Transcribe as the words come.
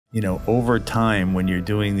over time, when you're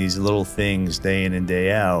doing these little things day in and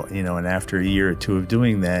day out, and after a year or two of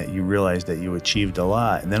doing that, you realize that you achieved a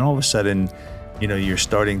lot. And then all of a sudden, you're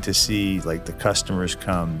starting to see like the customers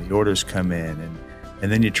come, the orders come in,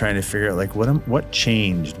 and then you're trying to figure out like what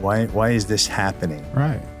changed? Why is this happening?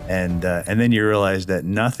 Right. And then you realize that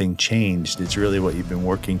nothing changed. It's really what you've been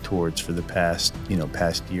working towards for the past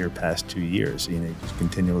year, past 2 years. You just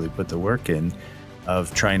continually put the work in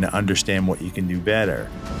of trying to understand what you can do better.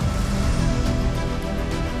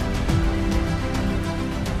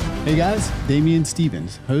 Hey guys, Damian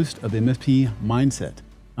Stevens, host of MSP Mindset.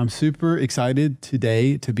 I'm super excited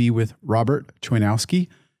today to be with Robert Choynowski,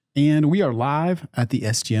 and we are live at the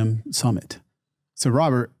SGM Summit. So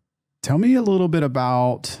Robert, tell me a little bit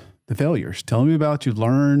about the failures. Tell me about what you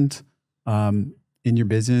learned in your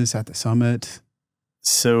business at the summit.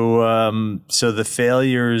 So the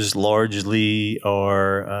failures largely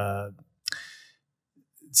are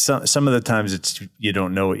some of the times it's you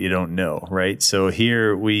don't know what you don't know, right? So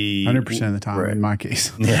here we 100% of the time, right. In my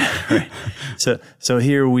case. Yeah, right. So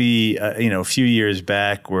here we a few years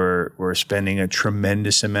back we're spending a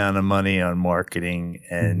tremendous amount of money on marketing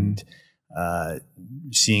and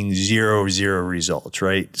seeing zero results,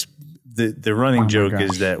 right? The running joke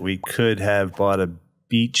is that we could have bought a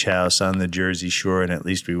beach house on the Jersey Shore and at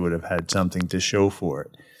least we would have had something to show for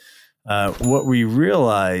it. What we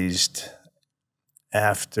realized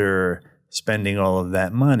after spending all of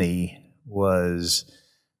that money was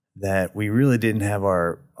that we really didn't have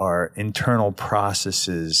our internal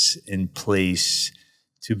processes in place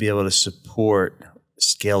to be able to support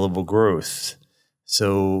scalable growth.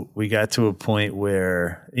 So we got to a point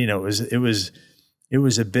where, it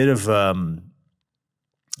was a bit of,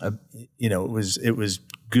 it was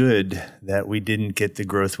good that we didn't get the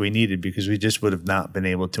growth we needed because we just would have not been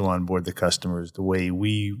able to onboard the customers the way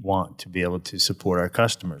we want to be able to support our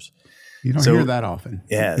customers. You don't hear that often.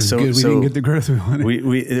 Yeah. It's good we didn't get the growth we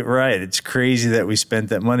wanted. Right. It's crazy that we spent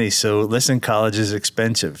that money. So listen, college is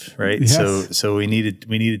expensive, right? Yes. So we needed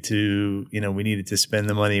to spend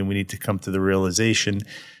the money and we need to come to the realization.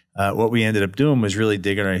 What we ended up doing was really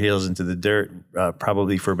digging our heels into the dirt,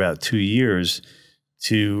 probably for about 2 years,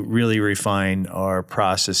 to really refine our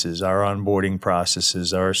processes, our onboarding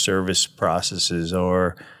processes, our service processes,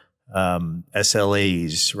 our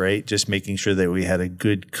SLAs, right? Just making sure that we had a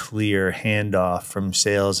good, clear handoff from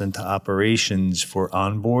sales into operations for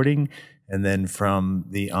onboarding, and then from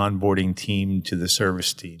the onboarding team to the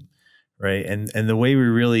service team, right? And the way we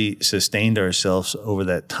really sustained ourselves over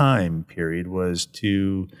that time period was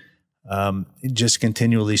to just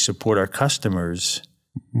continually support our customers.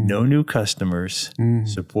 No new customers,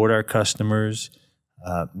 support our customers,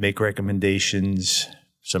 make recommendations,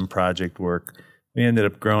 some project work. We ended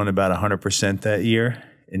up growing about 100% that year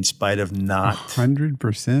in spite of not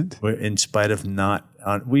 100%. In spite of not,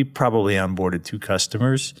 we probably onboarded 2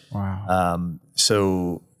 customers. Wow.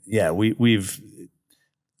 So yeah, we've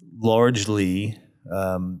largely,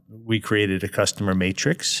 we created a customer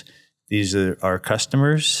matrix. These are our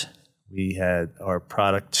customers. We had our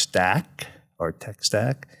product stack, our tech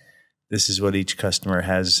stack. This is what each customer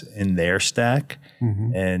has in their stack.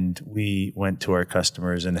 And we went to our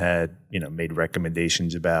customers and had, made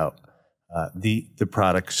recommendations about the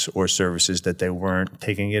products or services that they weren't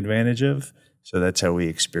taking advantage of. So that's how we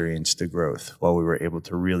experienced the growth while we were able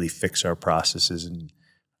to really fix our processes and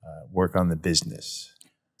work on the business.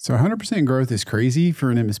 So 100% growth is crazy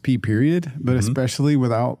for an MSP period, but especially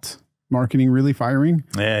without marketing really firing.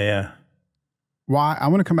 Yeah. Why? I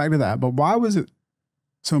want to come back to that, but why was it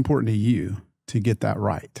so important to you to get that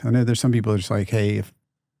right? I know there's some people that are just like, hey, if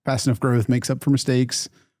fast enough growth makes up for mistakes,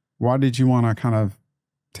 why did you want to kind of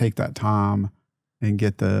take that time and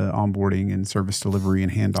get the onboarding and service delivery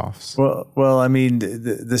and handoffs? Well, I mean,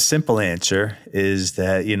 the simple answer is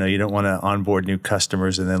that, you don't want to onboard new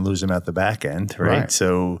customers and then lose them at the back end, right?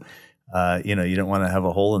 So, you don't want to have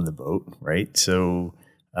a hole in the boat, right? So,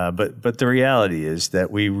 but the reality is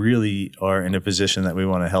that we really are in a position that we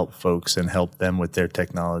want to help folks and help them with their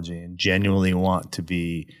technology and genuinely want to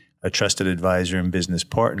be a trusted advisor and business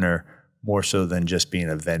partner more so than just being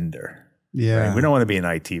a vendor. Yeah. Right? We don't want to be an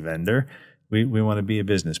IT vendor. We want to be a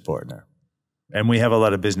business partner. And we have a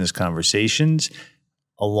lot of business conversations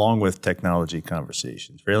along with technology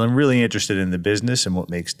conversations. I'm really interested in the business and what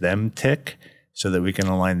makes them tick so that we can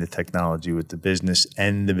align the technology with the business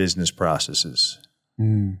and the business processes.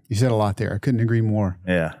 You said a lot there. I couldn't agree more.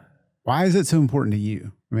 Yeah. Why is it so important to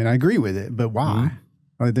you? I mean, I agree with it, but why?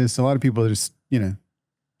 Like, there's a lot of people that just,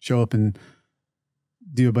 show up and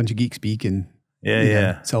do a bunch of geek speak and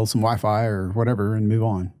sell some Wi-Fi or whatever and move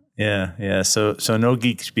on. Yeah. So no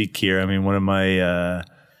geek speak here. I mean, one of my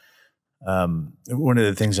one of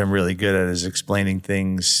the things I'm really good at is explaining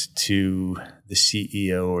things to the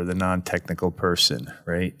CEO or the non-technical person,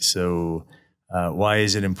 right? So why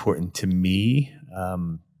is it important to me?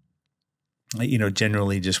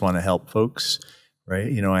 Generally just want to help folks,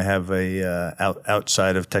 right? I have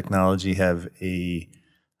outside of technology, have a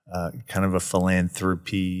kind of a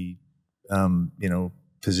philanthropy,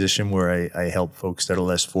 position where I help folks that are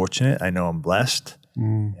less fortunate. I know I'm blessed.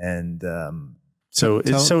 And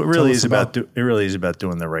it really is about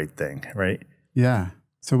doing the right thing, right? Yeah.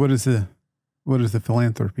 So what is the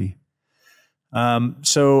philanthropy?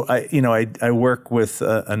 So I work with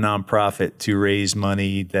a nonprofit to raise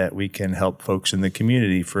money that we can help folks in the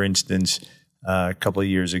community. For instance, a couple of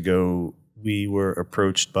years ago, we were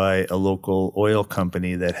approached by a local oil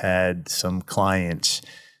company that had some clients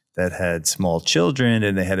that had small children,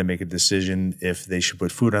 and they had to make a decision if they should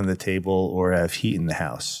put food on the table or have heat in the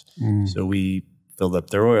house. So we filled up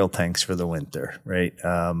their oil tanks for the winter, right?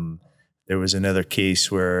 There was another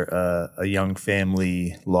case where a young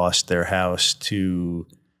family lost their house to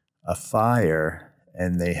a fire,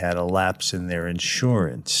 and they had a lapse in their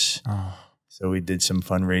insurance. So we did some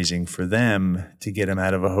fundraising for them to get them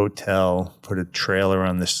out of a hotel, put a trailer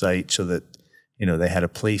on the site so that, they had a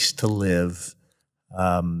place to live.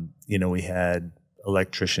 We had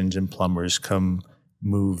electricians and plumbers come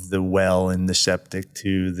move the well and the septic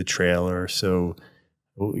to the trailer. So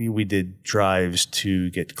we did drives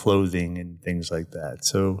to get clothing and things like that.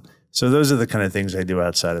 So those are the kind of things I do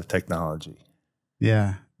outside of technology.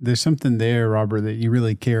 Yeah. There's something there, Robert, that you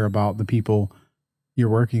really care about the people you're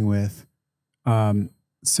working with.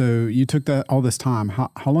 So you took that all this time.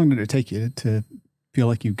 How long did it take you to feel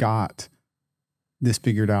like you got this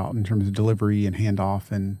figured out in terms of delivery and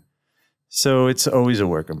handoff? And so it's always a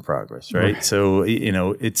work in progress, right? So,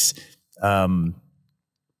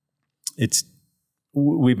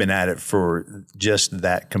 we've been at it for just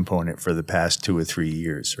that component for the past 2 or 3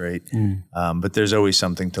 years, right? But there's always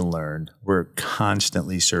something to learn. We're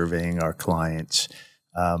constantly surveying our clients.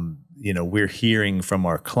 We're hearing from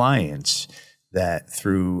our clients that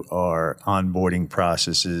through our onboarding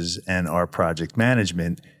processes and our project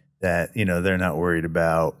management, that, they're not worried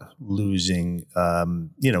about losing,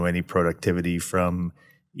 any productivity from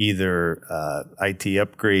either IT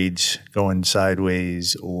upgrades going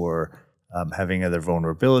sideways or having other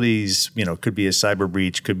vulnerabilities. Could be a cyber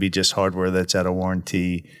breach, could be just hardware that's out of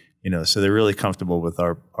warranty. So they're really comfortable with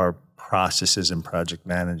our processes and project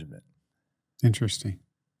management. Interesting.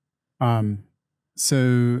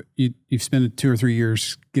 So you've spent 2 or 3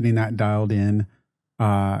 years getting that dialed in.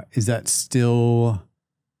 Is that still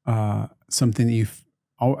something that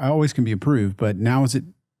always can be improved, but now is it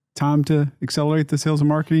time to accelerate the sales and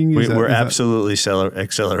marketing? We're absolutely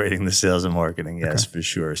accelerating the sales and marketing. Yes, for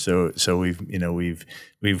sure. So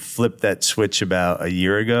we've flipped that switch about a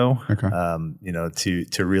year ago,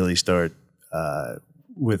 to really start,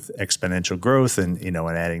 with exponential growth and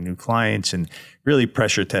adding new clients and really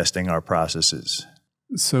pressure testing our processes.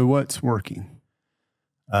 So what's working?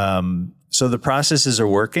 So the processes are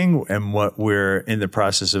working, and what we're in the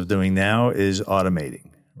process of doing now is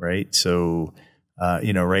automating, right? So,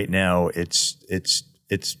 right now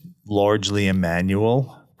it's largely a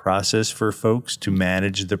manual process for folks to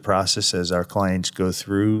manage the process as our clients go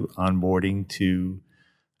through onboarding to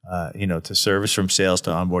service, from sales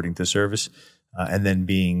to onboarding to service, and then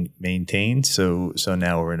being maintained. So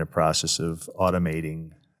now we're in a process of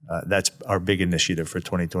automating. That's our big initiative for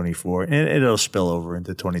 2024, and it'll spill over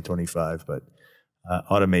into 2025. But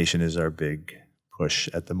automation is our big push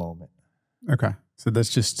at the moment. Okay, so that's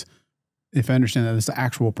just, if I understand that, it's the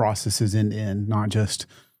actual processes end to end, not just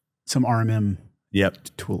some RMM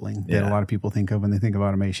tooling that a lot of people think of when they think of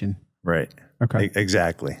automation. Right. Okay.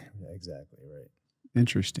 Exactly. Right.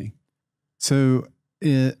 Interesting. So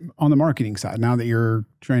on the marketing side, now that you're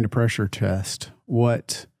trying to pressure test,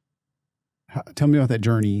 tell me about that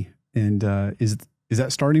journey, and is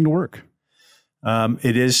that starting to work?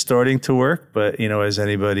 It is starting to work, but as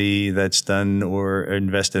anybody that's done or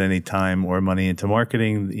invested any time or money into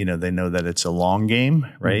marketing, they know that it's a long game,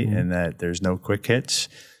 right? And that there's no quick hits.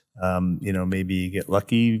 Maybe you get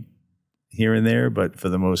lucky here and there, but for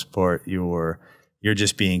the most part, you're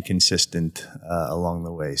just being consistent along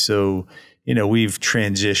the way. So, we've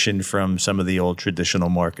transitioned from some of the old traditional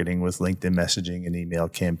marketing with LinkedIn messaging and email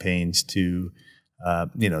campaigns to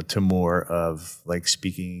more of like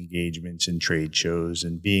speaking engagements and trade shows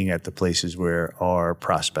and being at the places where our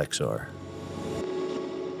prospects are.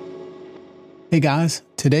 Hey guys,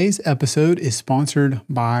 today's episode is sponsored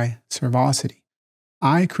by Servosity.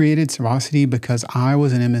 I created Servosity because I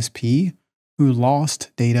was an MSP who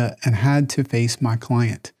lost data and had to face my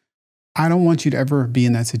client. I don't want you to ever be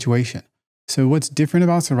in that situation. So what's different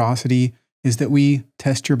about Servosity is that we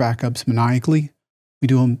test your backups maniacally.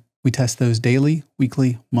 We test those daily,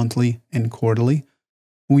 weekly, monthly, and quarterly.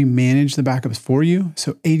 We manage the backups for you.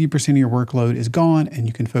 So 80% of your workload is gone and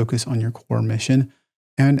you can focus on your core mission.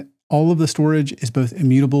 And all of the storage is both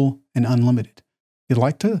immutable and unlimited. If you'd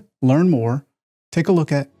like to learn more, take a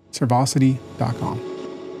look at servosity.com.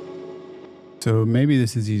 So maybe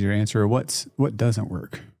this is easier to answer. What doesn't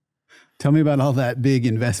work? Tell me about all that big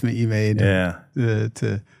investment you made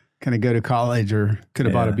to kind of go to college or could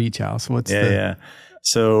have bought a beach house.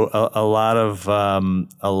 So a lot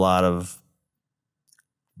of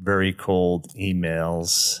very cold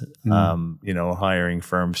emails, hiring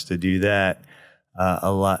firms to do that.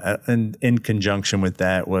 And in conjunction with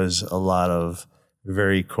that was a lot of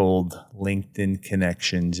very cold LinkedIn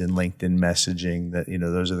connections and LinkedIn messaging that,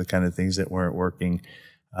 those are the kind of things that weren't working.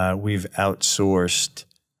 We've outsourced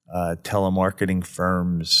telemarketing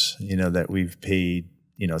firms, that we've paid,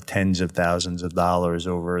 tens of thousands of dollars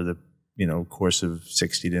over the, course of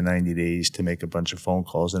 60 to 90 days to make a bunch of phone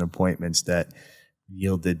calls and appointments that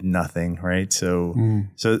yielded nothing. Right. So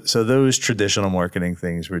those traditional marketing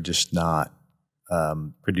things were just not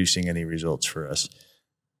producing any results for us.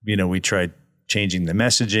 We tried changing the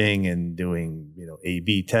messaging and doing,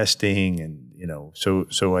 A/B testing. And,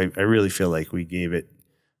 so I really feel like we gave it,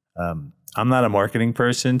 I'm not a marketing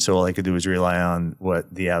person, so all I could do was rely on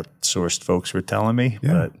what the outsourced folks were telling me.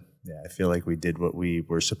 Yeah. But I feel like we did what we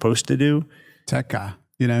were supposed to do. Tech guy,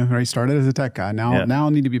 right? Started as a tech guy. Now I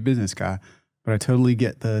need to be a business guy, but I totally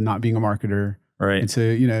get the not being a marketer. Right. And so,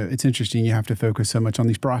 it's interesting. You have to focus so much on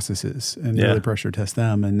these processes and really pressure test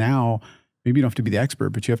them. And now maybe you don't have to be the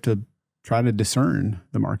expert, but you have to try to discern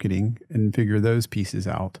the marketing and figure those pieces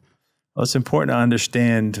out. Well, it's important to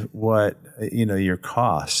understand what, your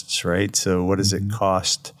costs, right? So what does it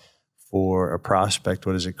cost for a prospect?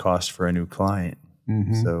 What does it cost for a new client?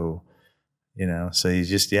 So, so you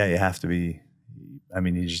just, you have to be,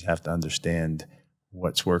 you just have to understand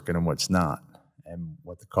what's working and what's not and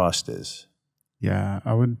what the cost is. Yeah,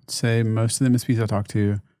 I would say most of the MSPs I talk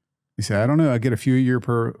to, they say, I don't know, I get a few a year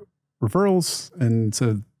per referrals. And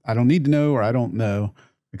so I don't need to know, or I don't know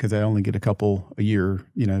because I only get a couple a year,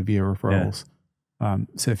 via referrals. Yeah.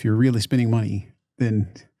 So if you're really spending money,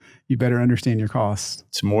 then you better understand your costs.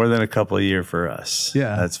 It's more than a couple a year for us.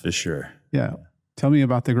 Yeah. That's for sure. Yeah. Tell me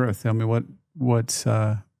about the growth. Tell me what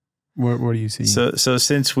are you seeing? So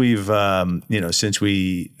since we've, since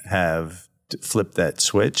we have flipped that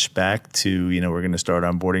switch back to, we're going to start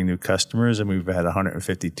onboarding new customers, and we've had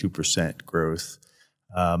 152% growth.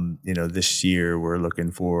 This year we're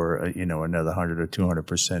looking for, another 100 or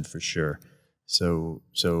 200% for sure. So,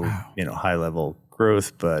 wow. High level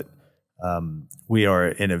growth, but, we are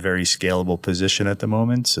in a very scalable position at the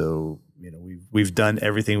moment. So, we've done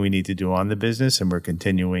everything we need to do on the business, and we're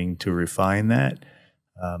continuing to refine that.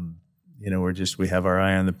 We have our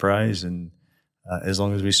eye on the prize, and, as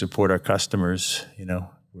long as we support our customers,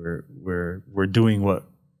 we're doing what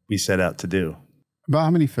we set out to do. About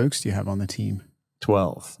how many folks do you have on the team?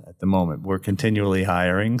 12 at the moment. We're continually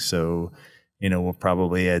hiring. So, we'll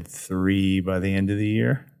probably add 3 by the end of the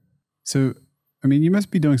year. So, you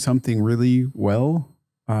must be doing something really well.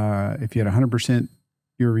 If you had 100%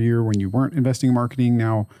 year over year when you weren't investing in marketing,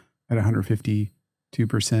 now at 152%.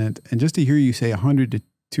 And just to hear you say 100 to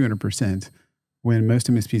 200% when most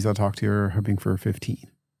MSPs I'll talk to are hoping for 15%.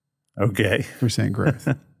 Okay. % growth.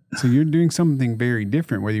 So you're doing something very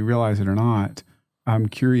different, whether you realize it or not. I'm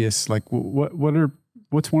curious, like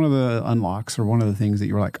what's one of the unlocks or one of the things that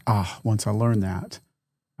you were like, once I learned that,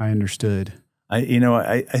 I understood.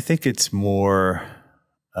 I think it's more,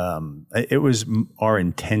 it was our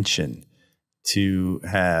intention to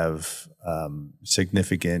have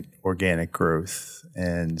significant organic growth.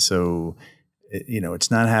 And so, it's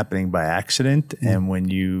not happening by accident. Mm-hmm. And when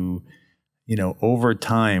you over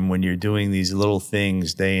time, when you're doing these little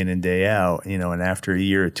things day in and day out, and after a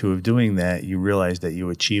year or two of doing that, you realize that you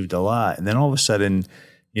achieved a lot. And then all of a sudden,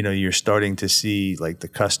 you're starting to see like the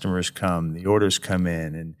customers come, the orders come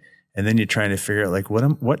in, and then you're trying to figure out like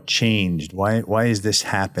what changed? Why is this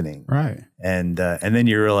happening? Right. And then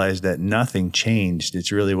you realize that nothing changed.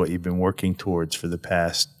 It's really what you've been working towards for the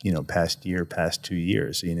past year, past 2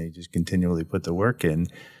 years. You just continually put the work in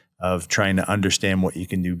of trying to understand what you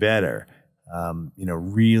can do better.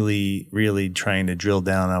 Really, really trying to drill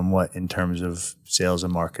down on what in terms of sales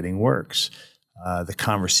and marketing works. The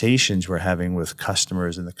conversations we're having with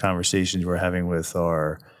customers and the conversations we're having with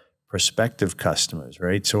our prospective customers,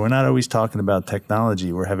 right? So we're not always talking about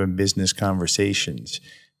technology. We're having business conversations.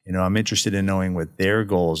 I'm interested in knowing what their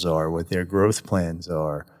goals are, what their growth plans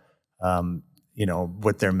are.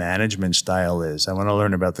 what their management style is. I want to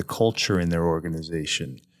learn about the culture in their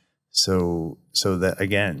organization. So that,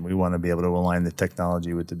 again, we want to be able to align the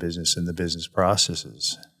technology with the business and the business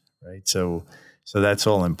processes, right? So that's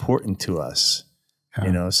all important to us.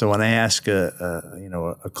 Yeah. So when I ask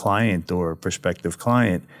a client or a prospective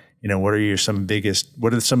client, what are some of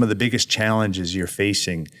the biggest challenges you're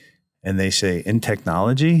facing? And they say, in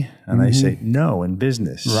technology? And I say, no, in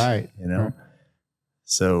business. Right. Right.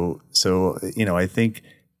 So I think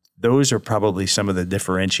those are probably some of the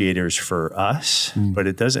differentiators for us, but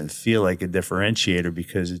it doesn't feel like a differentiator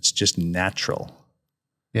because it's just natural.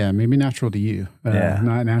 Yeah, maybe natural to you,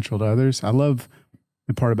 not natural to others. I love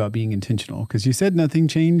the part about being intentional, because you said nothing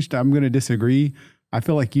changed. I'm going to disagree. I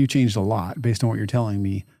feel like you changed a lot based on what you're telling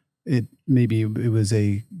me. Maybe it was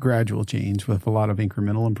a gradual change with a lot of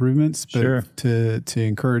incremental improvements, but sure. to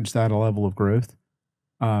encourage that level of growth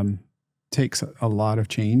takes a lot of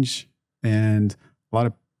change and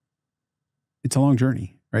it's a long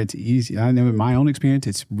journey, right? It's easy. I know in my own experience,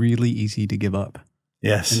 it's really easy to give up.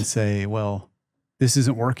 Yes. And say, well, this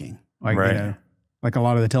isn't working. Like, right. Like a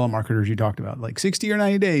lot of the telemarketers you talked about, like 60 or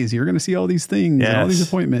 90 days, you're going to see all these things and all these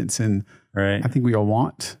appointments. And I think we all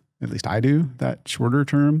want, at least I do, that shorter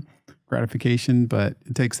term gratification, but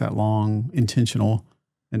it takes that long, intentional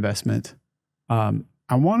investment. I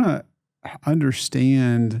want to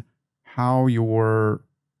understand how you're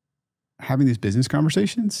having these business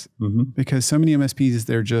conversations, because so many MSPs,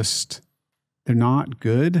 they're not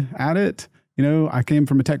good at it. I came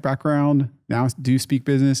from a tech background, now do speak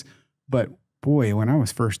business, but boy, when I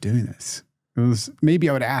was first doing this, it was maybe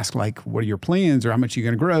I would ask like, what are your plans or how much are you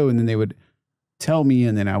going to grow? And then they would tell me,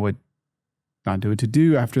 and then I would not do what to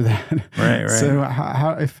do after that. Right. So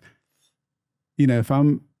how, if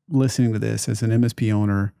I'm listening to this as an MSP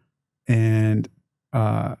owner and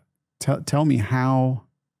tell me how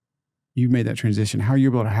you made that transition, how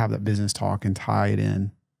you're able to have that business talk and tie it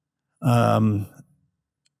in.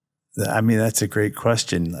 That's a great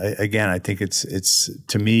question. I think it's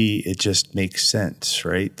to me, it just makes sense,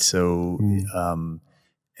 right? So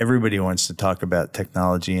everybody wants to talk about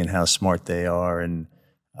technology and how smart they are, and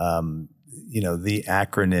the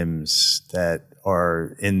acronyms that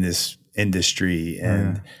are in this industry.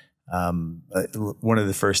 And one of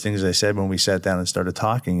the first things I said when we sat down and started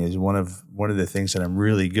talking is one of the things that I'm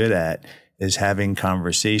really good at is having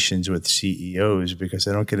conversations with CEOs, because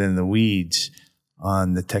I don't get in the weeds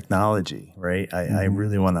on the technology, right? I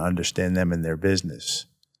really want to understand them and their business.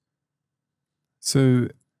 So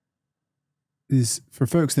for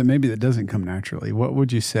folks that doesn't come naturally, what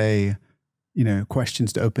would you say,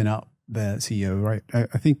 questions to open up the CEO, right?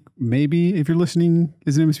 I think maybe if you're listening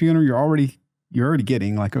as an MSP owner, you're already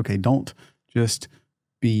getting like, okay, don't just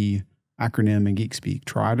be acronym and geek speak,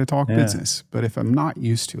 try to talk business. But if I'm not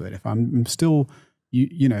used to it, if I'm still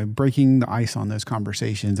breaking the ice on those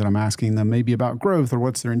conversations, and I'm asking them maybe about growth or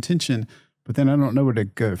what's their intention, but then I don't know where to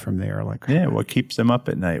go from there. Like, what keeps them up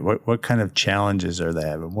at night? What kind of challenges are they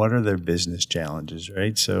having? What are their business challenges,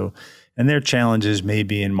 right? So, and their challenges may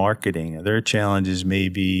be in marketing. Their challenges may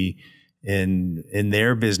be in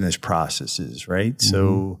their business processes, right?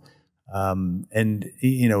 So,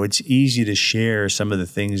 it's easy to share some of the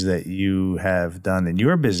things that you have done in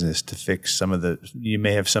your business to fix you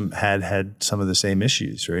may have had some of the same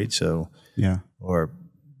issues, right? So,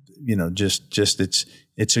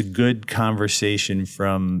 it's a good conversation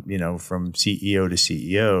from CEO to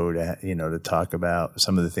CEO to talk about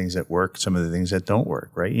some of the things that work, some of the things that don't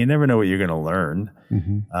work, right? You never know what you're going to learn.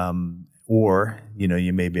 Or,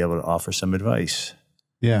 you may be able to offer some advice.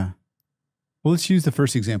 Yeah. Well, let's use the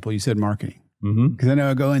first example. You said marketing. Because I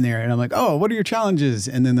know I go in there and I'm like, oh, what are your challenges?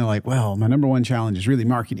 And then they're like, well, my number one challenge is really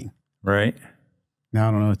marketing. Right. Now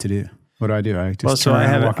I don't know what to do. What do I do? I just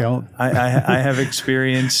walk out. I have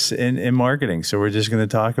experience in marketing, so we're just going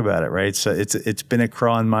to talk about it, right? So it's been a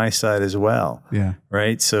crawl on my side as well. Yeah.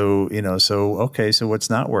 Right. So so what's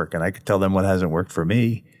not working? I could tell them what hasn't worked for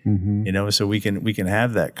me. So we can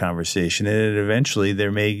have that conversation, and eventually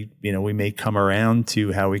we may come around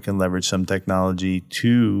to how we can leverage some technology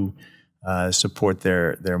to support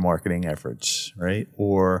their marketing efforts, right?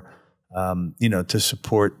 Or to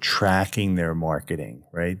support tracking their marketing,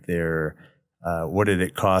 right? What did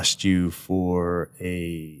it cost you for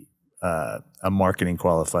a marketing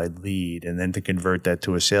qualified lead, and then to convert that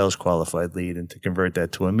to a sales qualified lead, and to convert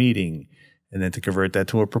that to a meeting, and then to convert that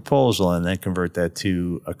to a proposal, and then convert that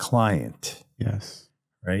to a client. Yes.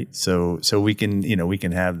 Right. So we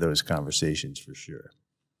can have those conversations for sure.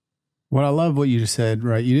 Well, I love what you just said,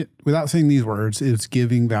 right? Without saying these words, it's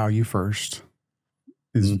giving value first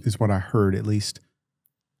is what I heard, at least.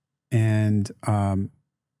 And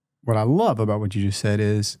what I love about what you just said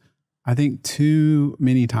is I think too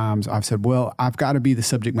many times I've said, well, I've got to be the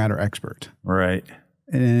subject matter expert. Right.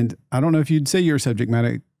 And I don't know if you'd say you're a subject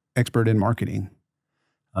matter expert in marketing.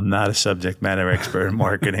 I'm not a subject matter expert in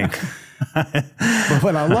marketing. But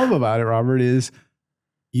what I love about it, Robert, is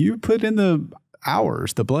you put in the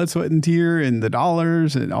hours, the blood, sweat, and tear, and the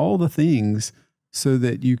dollars, and all the things so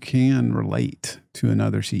that you can relate to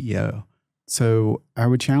another CEO. So I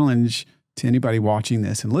would challenge to anybody watching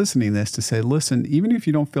this and listening to this to say, listen, even if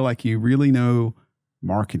you don't feel like you really know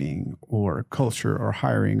marketing or culture or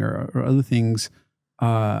hiring or other things,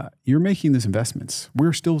 you're making those investments.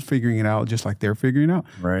 We're still figuring it out just like they're figuring it out.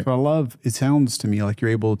 Right. So I love, it sounds to me like you're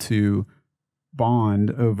able to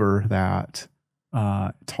bond over that,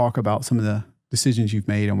 talk about some of the decisions you've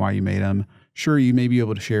made and why you made them. Sure, you may be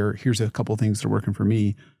able to share, here's a couple of things that are working for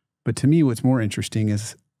me. But to me, what's more interesting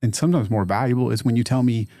is, and sometimes more valuable, is when you tell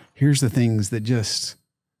me, here's the things that just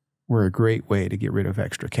were a great way to get rid of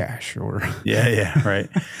extra cash or. Yeah. Right.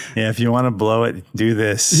 Yeah. If you want to blow it, do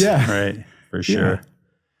this. Yeah. Right. For sure.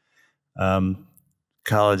 Yeah.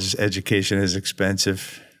 College education is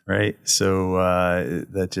expensive. Right. So,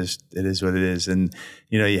 it is what it is. And,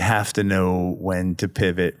 you have to know when to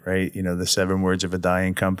pivot, right? The 7 words of a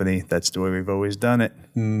dying company, that's the way we've always done it.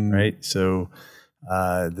 Right. So,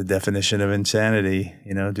 the definition of insanity,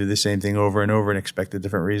 do the same thing over and over and expect a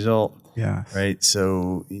different result. Yeah. Right.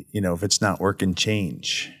 So, if it's not working,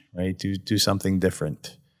 change, right? Do something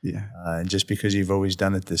different. Yeah. And just because you've always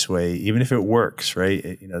done it this way, even if it works,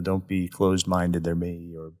 right? Don't be closed-minded. There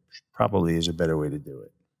may or probably is a better way to do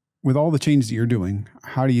it. With all the change that you're doing,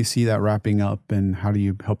 how do you see that wrapping up, and how do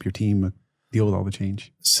you help your team deal with all the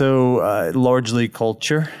change? So largely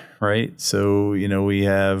culture, right? So, we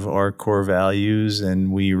have our core values,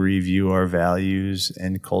 and we review our values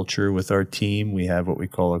and culture with our team. We have what we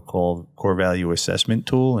call a core value assessment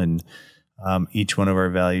tool, and each one of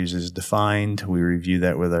our values is defined. We review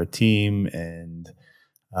that with our team, and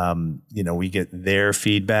we get their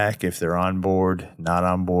feedback if they're on board, not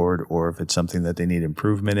on board, or if it's something that they need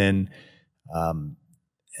improvement in.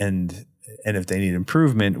 And if they need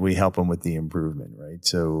improvement, we help them with the improvement, right?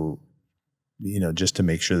 So, just to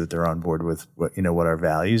make sure that they're on board with what our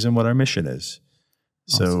values and what our mission is.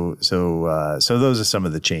 Awesome. So those are some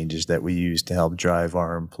of the changes that we use to help drive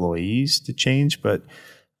our employees to change. But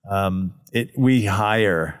we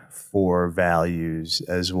hire for values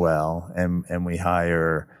as well, and we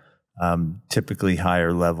hire typically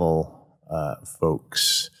higher level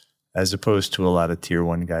folks, as opposed to a lot of tier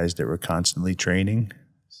 1 guys that we're constantly training.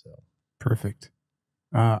 So perfect.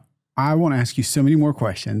 I want to ask you so many more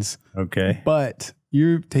questions. Okay, but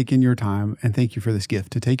you've taken your time, and thank you for this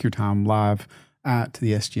gift, to take your time live at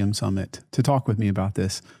the SGM Summit to talk with me about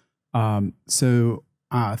this. So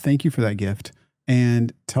thank you for that gift.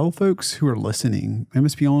 And tell folks who are listening,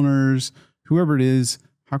 MSP owners, whoever it is,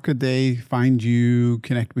 how could they find you,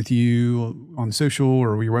 connect with you on social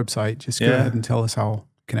or your website? Just go ahead and tell us how to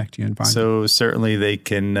connect you and find you. So certainly they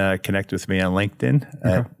can connect with me on LinkedIn.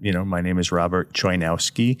 Okay. My name is Robert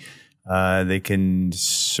Choynowski. They can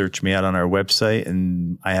search me out on our website,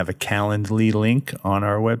 and I have a Calendly link on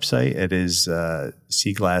our website. It is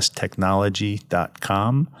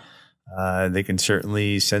SeaGlassTechnology.com. They can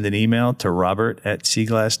certainly send an email to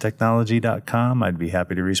robert@SeaGlassTechnology.com. I'd be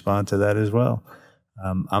happy to respond to that as well.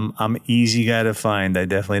 I'm easy guy to find. I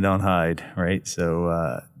definitely don't hide, right?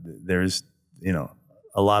 So there's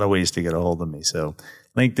a lot of ways to get a hold of me. So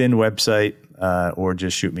LinkedIn, website, or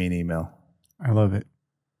just shoot me an email. I love it.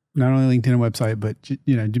 Not only LinkedIn and website, but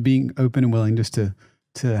being open and willing just to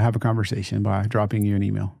have a conversation by dropping you an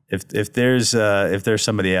email. If there's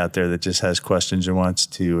somebody out there that just has questions or wants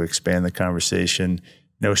to expand the conversation,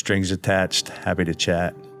 no strings attached, happy to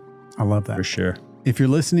chat. I love that. For sure. If you're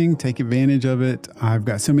listening, take advantage of it. I've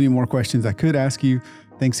got so many more questions I could ask you.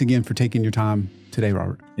 Thanks again for taking your time today,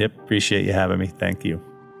 Robert. Yep. Appreciate you having me. Thank you.